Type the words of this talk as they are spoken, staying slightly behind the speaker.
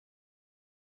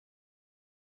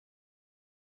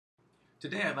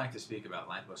Today I'd like to speak about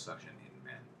liposuction in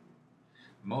men.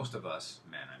 Most of us,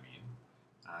 men I mean,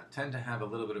 tend to have a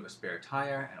little bit of a spare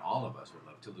tire, and all of us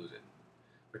would love to lose it,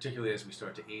 particularly as we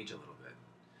start to age a little bit.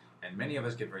 And many of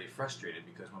us get very frustrated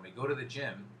because when we go to the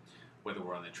gym, whether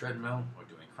we're on the treadmill or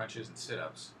doing crunches and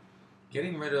sit-ups,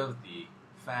 getting rid of the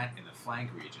fat in the flank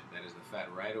region, that is the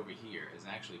fat right over here, is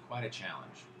actually quite a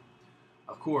challenge.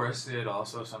 Of course, it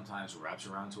also sometimes wraps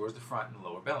around towards the front and the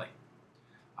lower belly.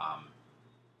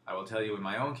 I will tell you in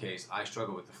my own case, I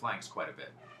struggle with the flanks quite a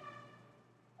bit.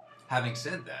 Having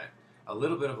said that, a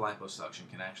little bit of liposuction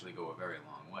can actually go a very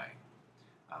long way.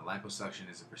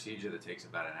 Liposuction is a procedure that takes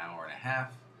about an hour and a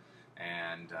half,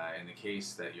 and in the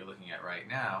case that you're looking at right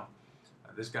now,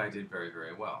 this guy did very,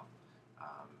 very well.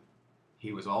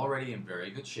 He was already in very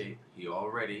good shape. He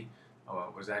already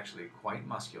was actually quite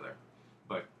muscular,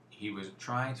 but he was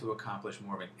trying to accomplish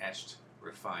more of an etched,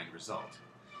 refined result.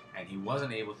 And he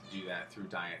wasn't able to do that through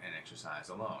diet and exercise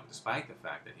alone, despite the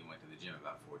fact that he went to the gym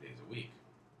about 4 days a week.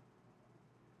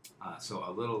 So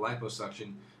a little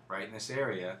liposuction right in this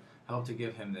area helped to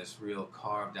give him this real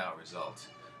carved out result.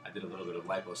 I did a little bit of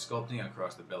liposculpting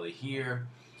across the belly here,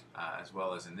 as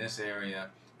well as in this area,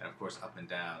 and of course up and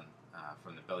down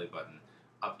from the belly button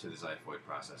up to the xiphoid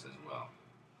process as well.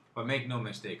 But make no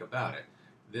mistake about it,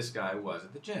 this guy was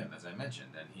at the gym, as I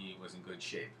mentioned, and he was in good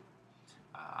shape.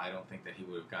 I don't think that he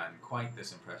would have gotten quite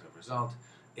this impressive result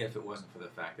if it wasn't for the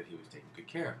fact that he was taking good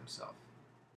care of himself.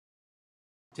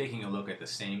 Taking a look at the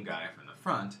same guy from the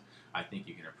front, I think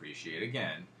you can appreciate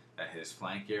again that his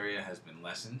flank area has been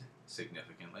lessened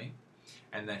significantly,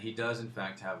 and that he does in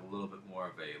fact have a little bit more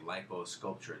of a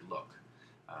lipo-sculptured look.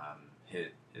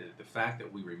 The fact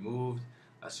that we removed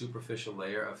a superficial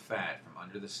layer of fat from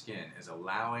under the skin is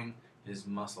allowing his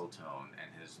muscle tone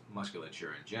and his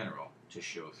musculature in general to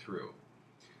show through.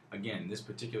 Again, this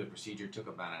particular procedure took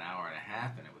about an hour and a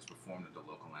half, and it was performed under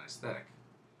local anesthetic.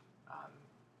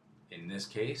 In this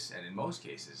case, and in most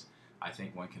cases, I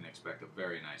think one can expect a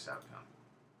very nice outcome.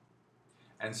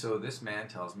 And so this man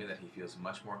tells me that he feels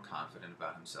much more confident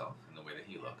about himself and the way that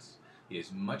he looks. He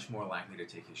is much more likely to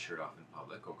take his shirt off in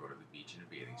public or go to the beach in a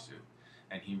bathing suit,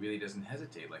 and he really doesn't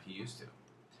hesitate like he used to.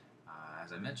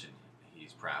 As I mentioned,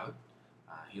 he's proud,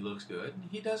 he looks good,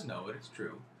 he does know it, it's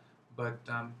true, but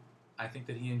I think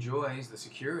that he enjoys the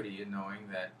security in knowing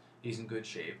that he's in good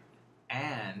shape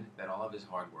and that all of his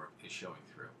hard work is showing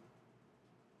through.